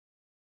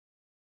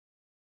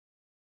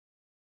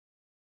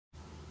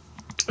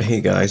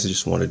Hey guys, I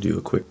just want to do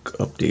a quick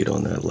update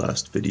on that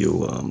last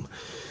video.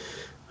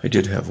 I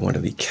did have one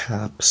of the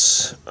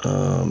caps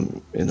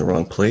in the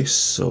wrong place,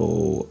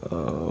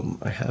 so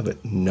I have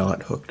it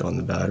not hooked on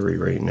the battery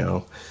right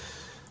now,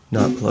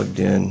 not plugged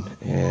in,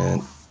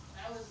 and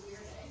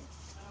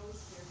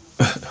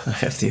I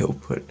have the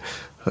output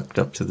hooked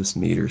up to this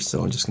meter,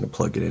 so I'm just going to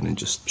plug it in and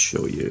just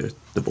show you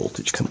the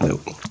voltage coming out.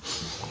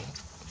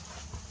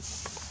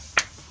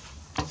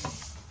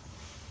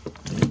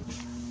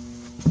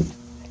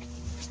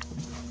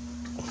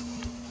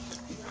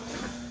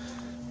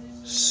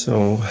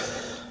 So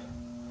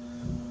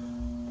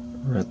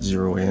we're at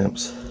 0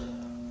 amps.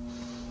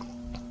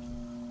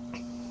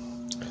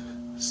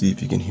 See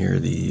if you can hear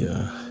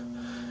the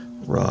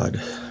rod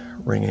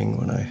ringing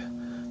when I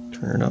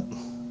turn it up.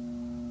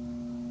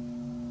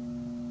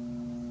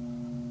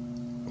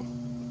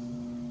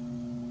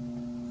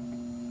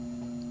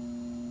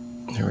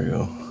 There we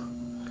go,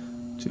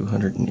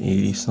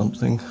 280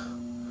 something,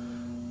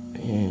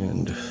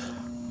 and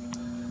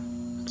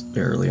it's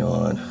barely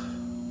on.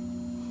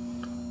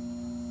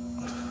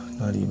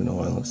 Not even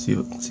on. Let's see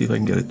if I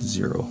can get it to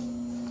 0.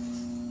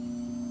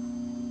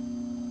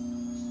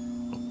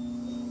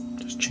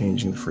 Just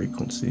changing the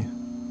frequency.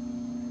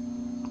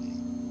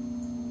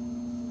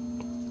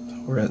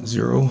 So we're at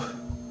 0,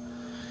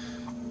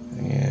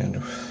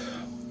 and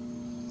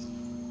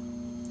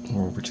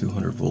we're over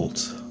 200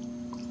 volts.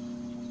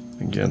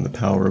 Again, the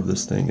power of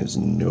this thing is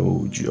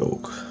no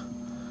joke.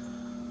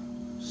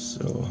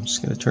 So I'm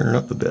just going to turn it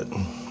up a bit.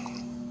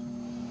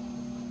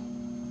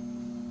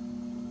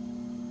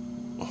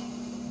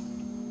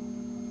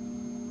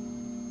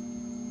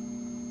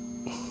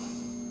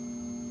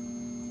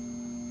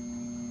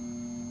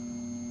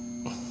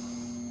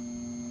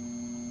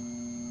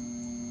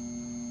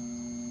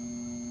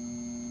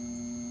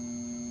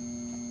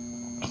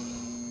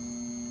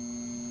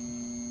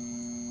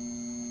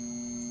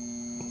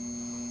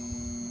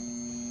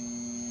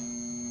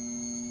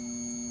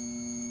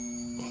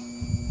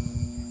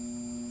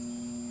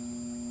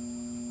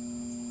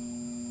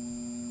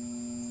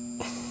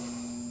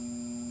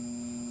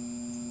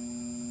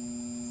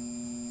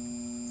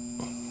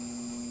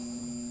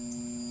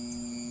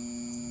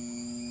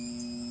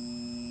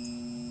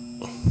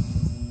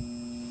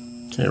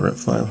 Okay, we're at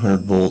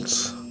 500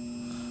 volts,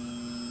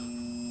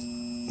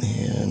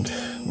 and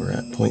we're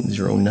at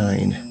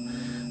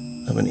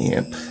 0.09 of an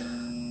amp.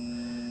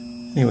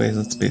 Anyways,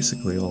 that's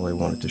basically all I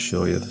wanted to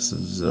show you. This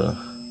is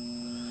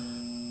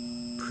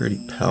pretty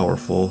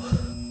powerful.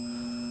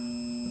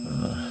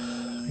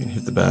 I can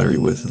hit the battery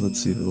with it.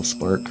 Let's see if it'll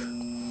spark.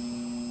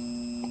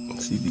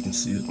 Let's see if you can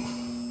see it.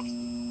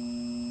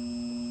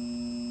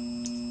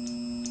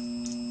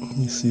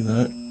 You see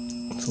that?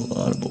 It's a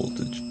lot of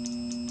voltage.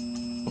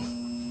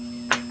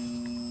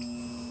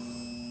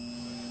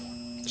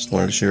 Just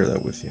wanted to share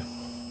that with you.